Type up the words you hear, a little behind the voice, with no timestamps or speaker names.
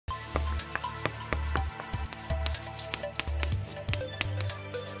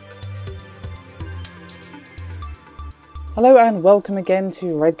Hello and welcome again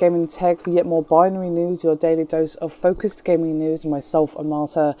to Red Gaming Tech for yet more binary news, your daily dose of focused gaming news. Myself,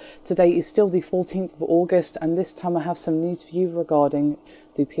 Amata. Today is still the 14th of August, and this time I have some news for you regarding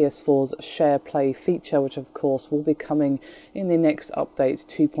the PS4's SharePlay feature, which of course will be coming in the next update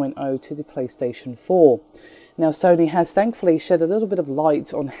 2.0 to the PlayStation 4. Now, Sony has thankfully shed a little bit of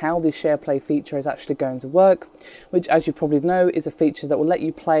light on how the SharePlay feature is actually going to work, which, as you probably know, is a feature that will let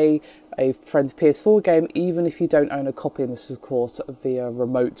you play a friend's PS4 game even if you don't own a copy, and this is of course via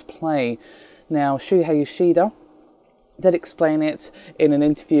remote play. Now, Shuhei Yoshida did explain it in an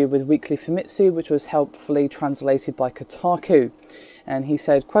interview with Weekly Famitsu, which was helpfully translated by Kotaku. And he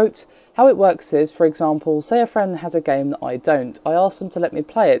said, quote, "How it works is, for example, say a friend has a game that I don't. I ask them to let me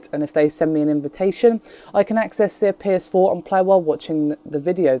play it, and if they send me an invitation, I can access their PS4 and play while watching the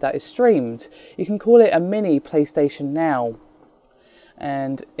video that is streamed. You can call it a mini PlayStation Now."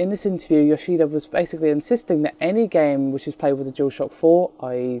 And in this interview, Yoshida was basically insisting that any game which is played with the DualShock 4,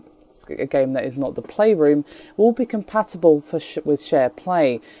 i.e. a game that is not the Playroom, will be compatible with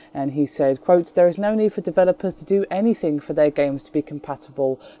SharePlay. And he said, quote, "There is no need for developers to do anything for their games to be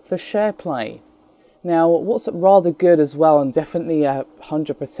compatible for SharePlay." Now, what's rather good as well, and definitely a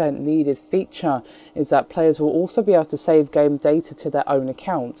 100% needed feature, is that players will also be able to save game data to their own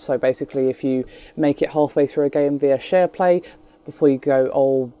account. So basically, if you make it halfway through a game via SharePlay, before you go,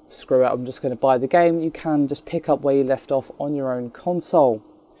 oh, screw it, I'm just going to buy the game, you can just pick up where you left off on your own console.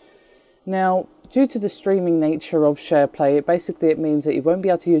 Now, due to the streaming nature of SharePlay, it means that you won't be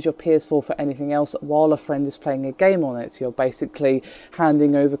able to use your PS4 for anything else while a friend is playing a game on it. So you're basically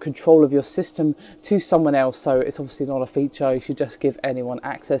handing over control of your system to someone else, so it's obviously not a feature you should just give anyone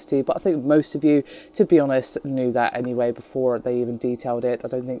access to. But I think most of you, to be honest, knew that anyway before they even detailed it. I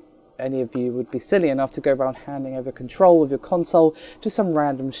don't think any of you would be silly enough to go around handing over control of your console to some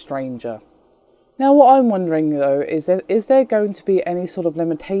random stranger. Now, what I'm wondering though is there going to be any sort of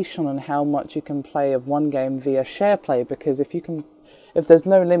limitation on how much you can play of one game via SharePlay? Because if there's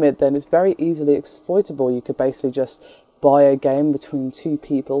no limit, then it's very easily exploitable. You could basically just buy a game between two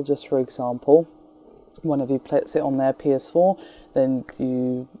people, just for example. One of you plays it on their PS4, then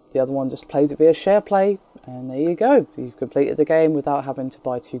the other one just plays it via SharePlay, and there you go. You've completed the game without having to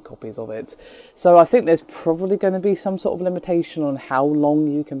buy two copies of it. So I think there's probably going to be some sort of limitation on how long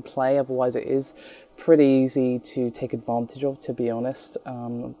you can play, otherwise it is pretty easy to take advantage of, to be honest.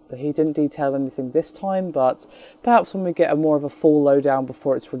 He didn't detail anything this time, but perhaps when we get more of a full lowdown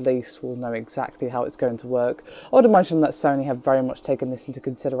before it's released, we'll know exactly how it's going to work. I would imagine that Sony have very much taken this into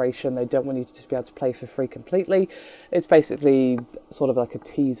consideration. They don't want you to just be able to play for free completely. It's basically sort of like a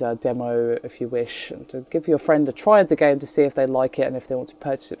teaser demo, if you wish, to give your friend a try of the game to see if they like it and if they want to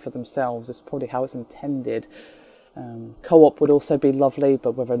purchase it for themselves. It's probably how it's intended. Co-op would also be lovely,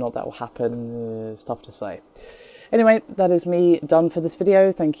 but whether or not that will happen is tough to say. Anyway, that is me done for this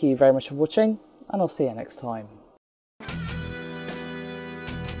video. Thank you very much for watching, and I'll see you next time.